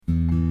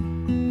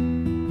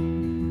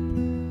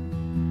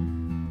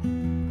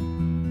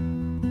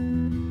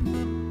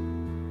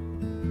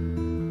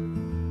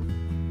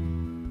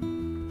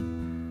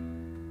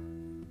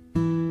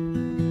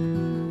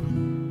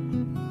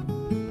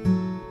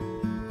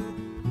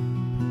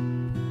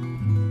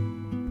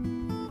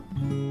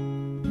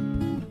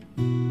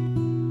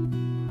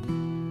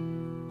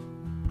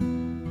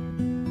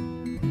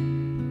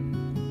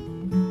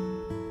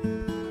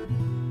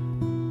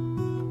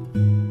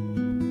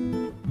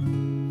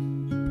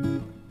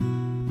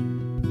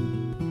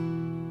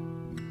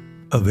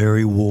A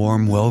very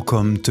warm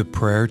welcome to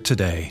prayer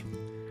today.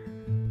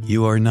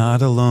 You are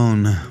not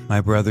alone,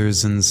 my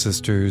brothers and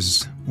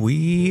sisters.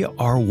 We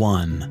are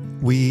one.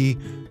 We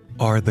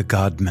are the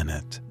God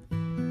Minute.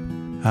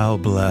 How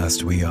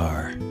blessed we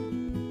are.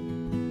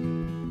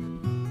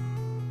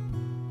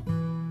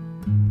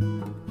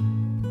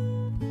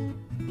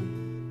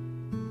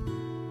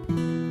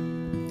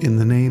 In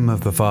the name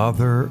of the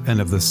Father,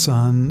 and of the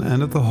Son,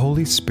 and of the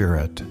Holy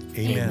Spirit.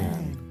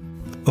 Amen.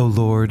 O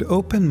Lord,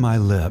 open my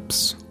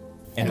lips,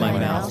 And my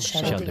mouth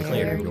shall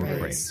declare your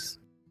praise.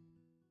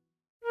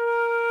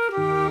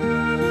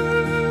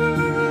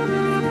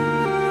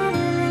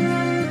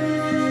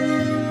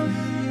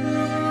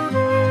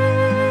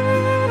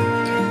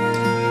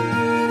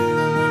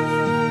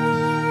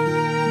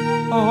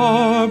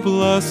 Our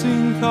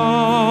blessing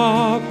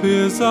cup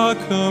is a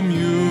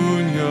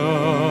communion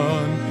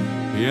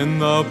in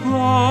the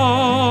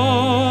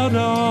blood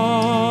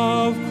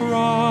of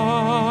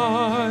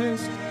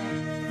Christ.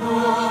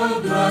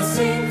 Our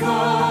blessing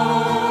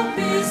cup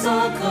is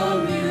a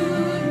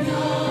communion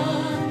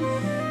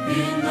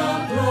in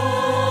the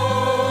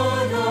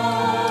blood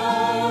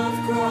of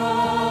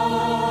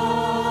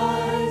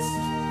Christ.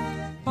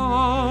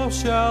 How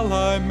shall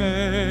I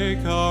make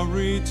a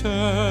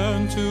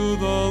return to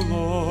the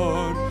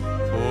Lord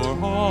for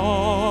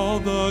all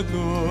the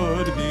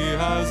good He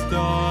has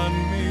done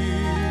me?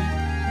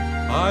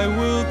 I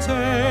will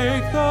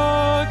take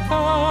the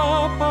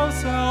cup of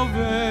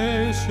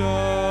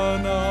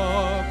salvation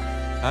up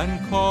and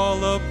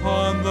call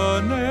upon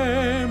the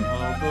name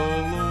of the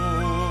Lord.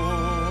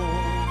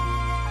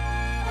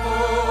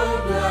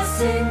 Our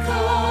blessing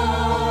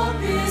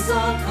cup is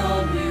a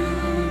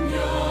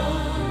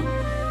communion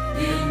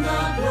in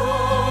the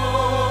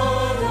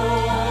blood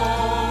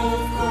of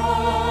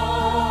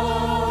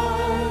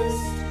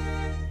Christ.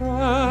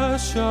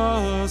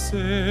 Precious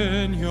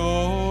in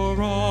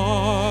your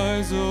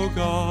eyes, O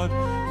God,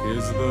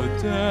 is the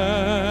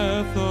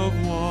death of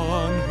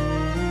one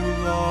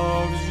who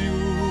loves you.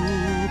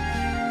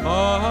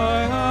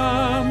 I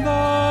am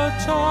the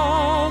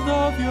child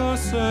of your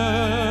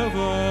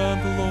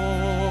servant,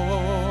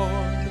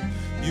 Lord.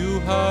 You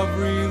have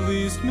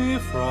released me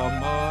from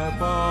my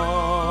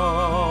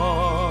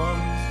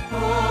bonds.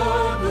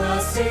 Our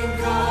blessing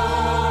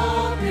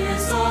cup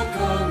is a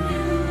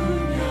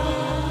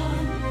communion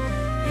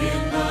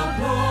in the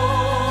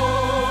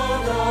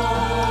blood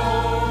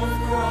of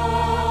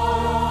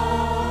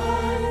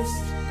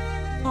Christ.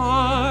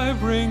 I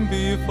bring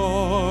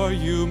before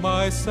you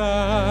my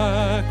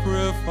sacrifice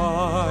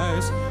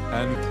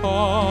and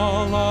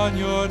call on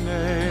your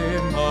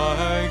name,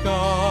 my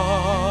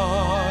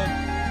God.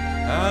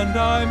 And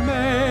I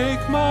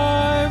make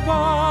my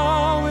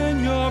vow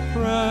in your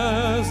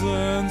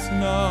presence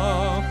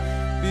now.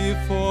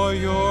 Before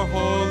your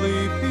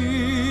holy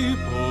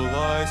people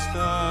I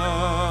stand.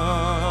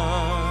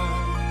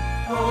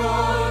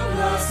 Our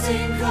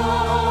blessing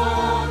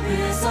cup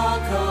is a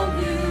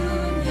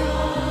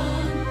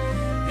communion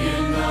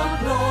in the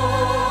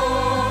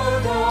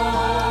blood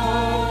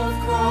of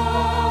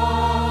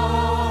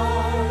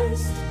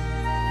Christ.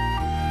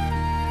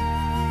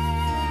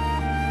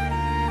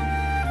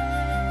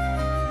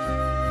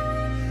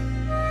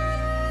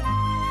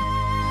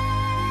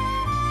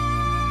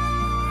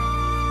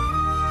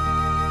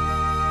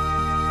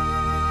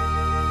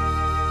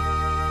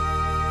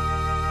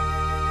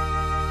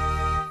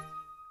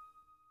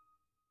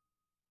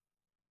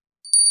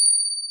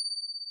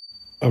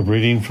 A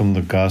reading from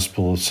the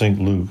Gospel of St.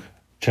 Luke,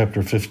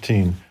 chapter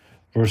 15,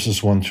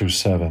 verses 1 through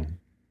 7.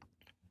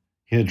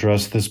 He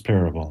addressed this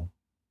parable.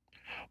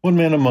 One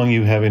man among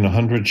you having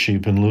 100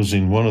 sheep and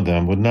losing one of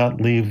them would not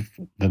leave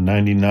the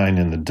 99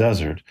 in the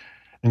desert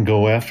and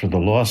go after the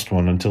lost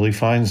one until he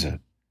finds it.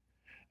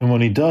 And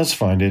when he does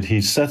find it,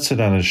 he sets it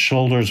on his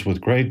shoulders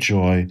with great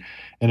joy,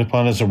 and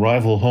upon his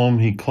arrival home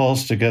he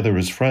calls together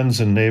his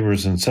friends and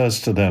neighbors and says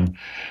to them,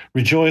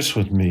 "Rejoice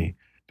with me,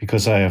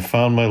 because I have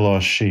found my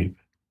lost sheep."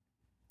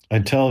 I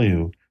tell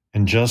you,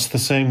 in just the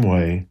same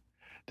way,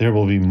 there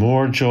will be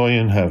more joy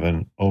in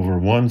heaven over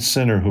one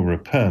sinner who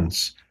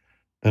repents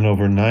than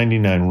over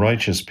 99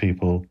 righteous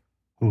people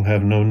who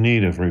have no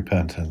need of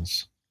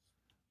repentance.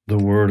 The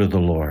word of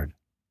the Lord.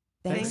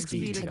 Thanks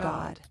be to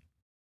God.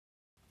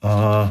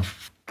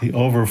 The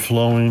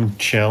overflowing,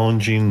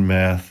 challenging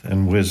math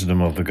and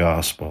wisdom of the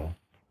gospel.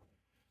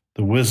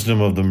 The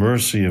wisdom of the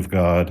mercy of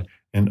God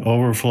in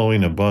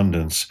overflowing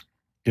abundance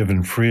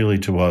given freely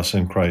to us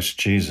in Christ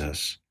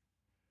Jesus.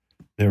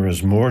 There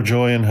is more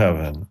joy in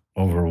heaven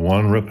over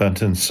one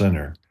repentant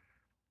sinner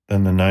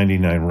than the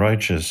 99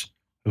 righteous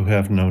who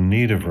have no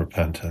need of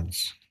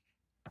repentance.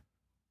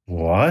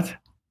 What?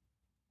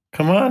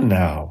 Come on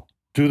now,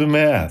 do the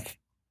math.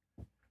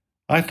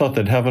 I thought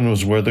that heaven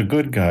was where the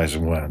good guys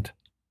went.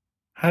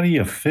 How do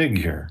you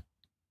figure?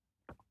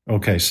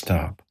 Okay,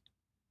 stop.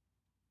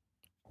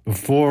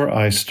 Before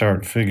I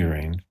start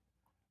figuring,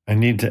 I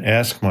need to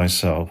ask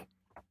myself,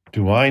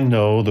 do I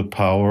know the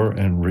power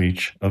and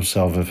reach of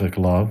salvific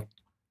love?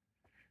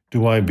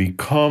 Do I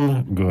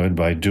become good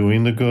by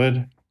doing the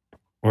good?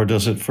 Or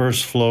does it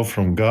first flow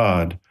from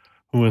God,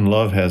 who in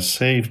love has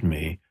saved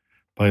me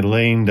by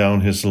laying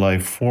down his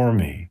life for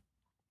me?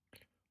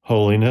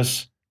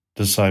 Holiness,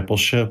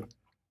 discipleship,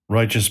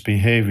 righteous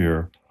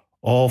behavior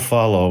all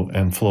follow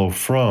and flow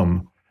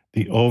from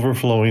the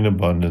overflowing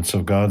abundance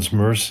of God's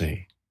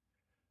mercy.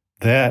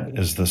 That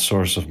is the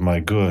source of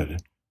my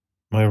good,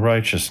 my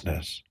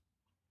righteousness.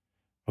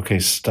 Okay,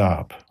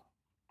 stop.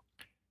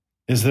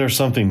 Is there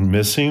something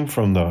missing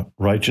from the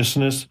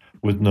righteousness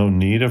with no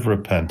need of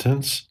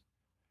repentance?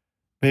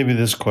 Maybe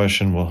this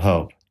question will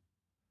help.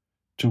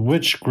 To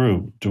which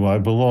group do I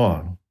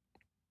belong?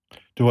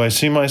 Do I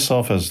see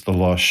myself as the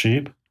lost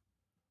sheep?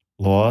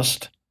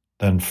 Lost,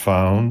 then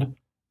found,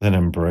 then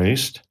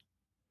embraced?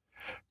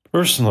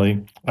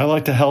 Personally, I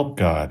like to help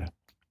God.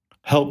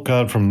 Help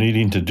God from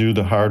needing to do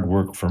the hard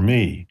work for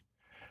me.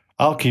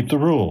 I'll keep the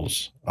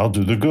rules. I'll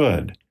do the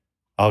good.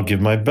 I'll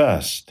give my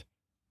best.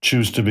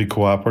 Choose to be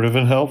cooperative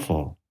and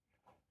helpful.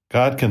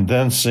 God can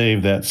then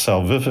save that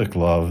salvific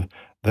love,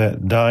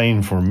 that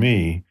dying for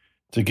me,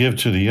 to give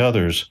to the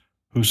others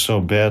who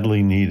so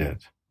badly need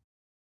it.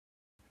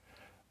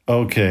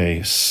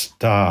 Okay,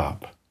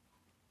 stop.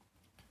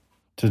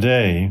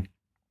 Today,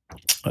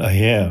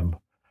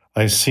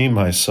 I see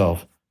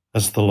myself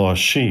as the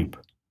lost sheep.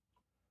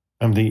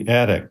 I'm the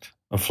addict,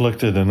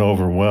 afflicted and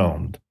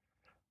overwhelmed.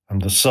 I'm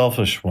the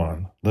selfish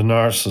one, the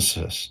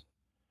narcissist.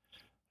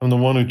 I'm the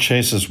one who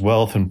chases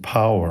wealth and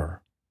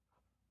power.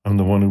 I'm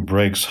the one who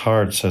breaks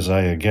hearts as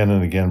I again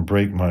and again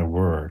break my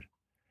word.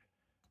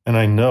 And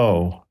I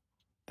know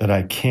that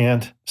I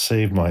can't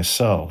save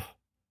myself,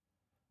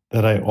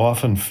 that I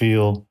often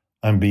feel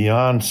I'm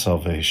beyond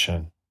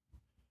salvation,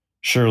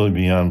 surely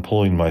beyond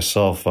pulling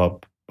myself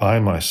up by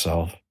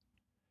myself.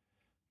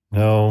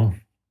 No,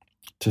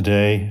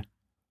 today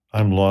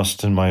I'm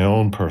lost in my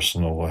own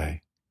personal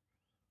way,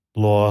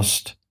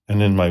 lost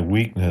and in my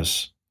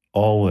weakness,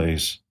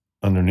 always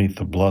underneath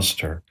the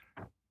bluster,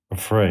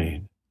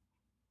 afraid.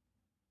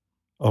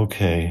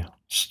 Okay,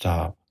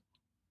 stop.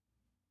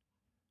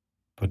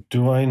 But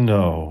do I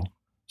know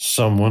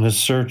someone is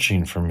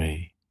searching for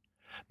me,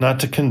 not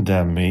to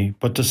condemn me,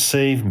 but to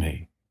save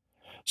me,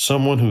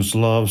 someone whose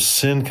love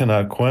sin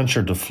cannot quench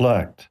or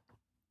deflect?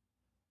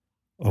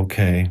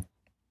 Okay,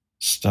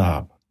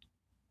 stop.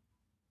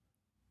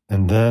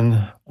 And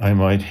then I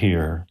might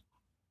hear,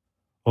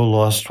 O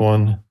lost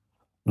one,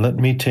 let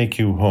me take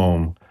you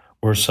home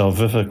where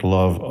salvific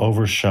love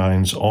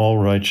overshines all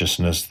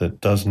righteousness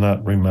that does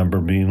not remember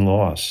being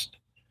lost.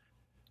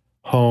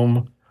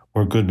 Home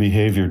where good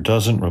behavior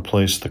doesn't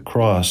replace the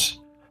cross,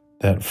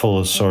 that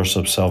fullest source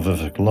of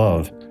salvific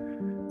love,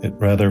 it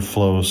rather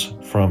flows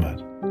from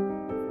it.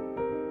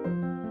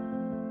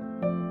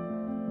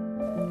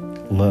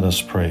 Let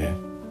us pray.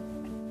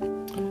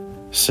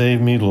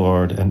 Save me,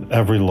 Lord, and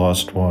every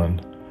lost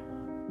one,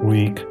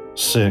 weak,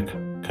 sick,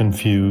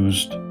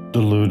 confused,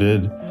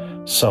 deluded,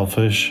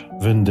 selfish,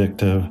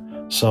 vindictive,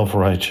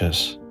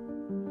 self-righteous.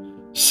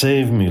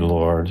 Save me,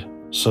 Lord,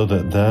 so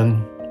that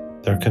then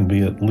there can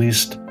be at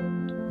least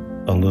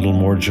a little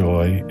more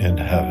joy in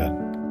heaven.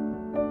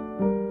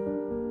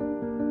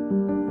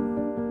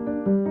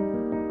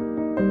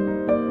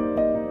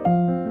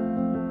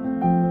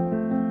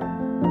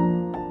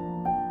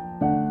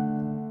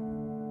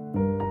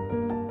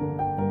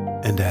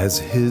 And as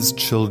his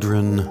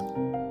children,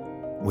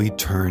 we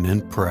turn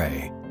and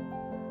pray.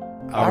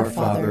 Our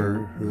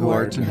Father, who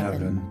art in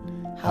heaven,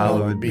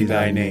 hallowed be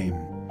thy name.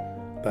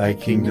 Thy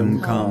kingdom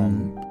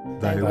come,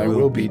 thy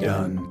will be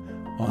done,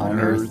 on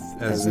earth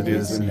as it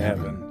is in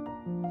heaven.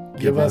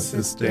 Give us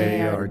this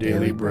day our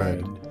daily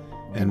bread,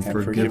 and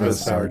forgive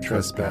us our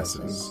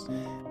trespasses,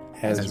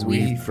 as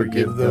we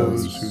forgive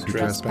those who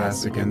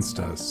trespass against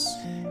us.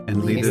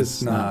 And lead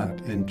us not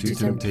into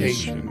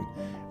temptation,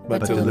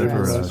 but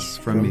deliver us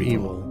from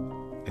evil.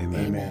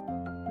 Amen.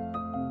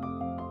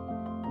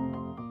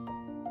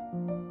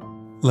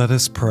 Let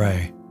us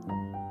pray.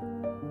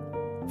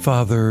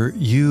 Father,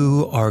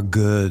 you are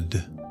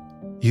good,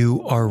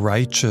 you are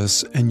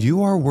righteous, and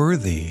you are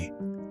worthy.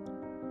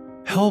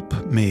 Help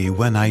me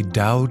when I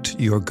doubt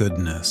your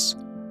goodness.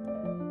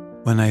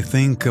 When I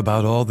think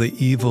about all the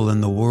evil in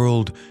the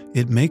world,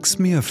 it makes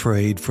me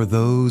afraid for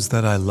those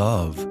that I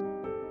love.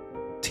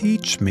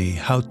 Teach me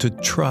how to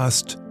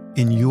trust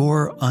in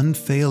your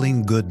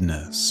unfailing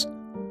goodness.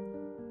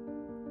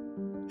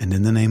 And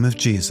in the name of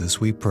Jesus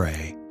we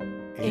pray.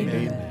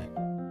 Amen.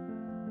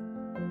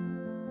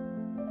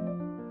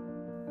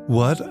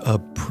 What a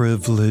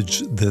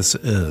privilege this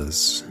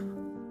is.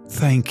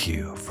 Thank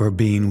you for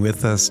being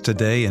with us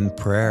today in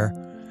prayer,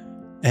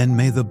 and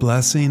may the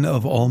blessing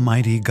of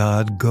Almighty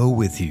God go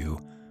with you,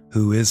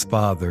 who is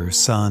Father,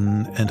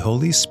 Son, and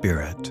Holy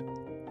Spirit.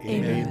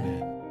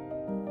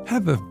 Amen.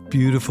 Have a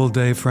beautiful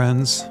day,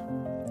 friends,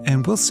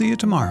 and we'll see you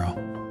tomorrow.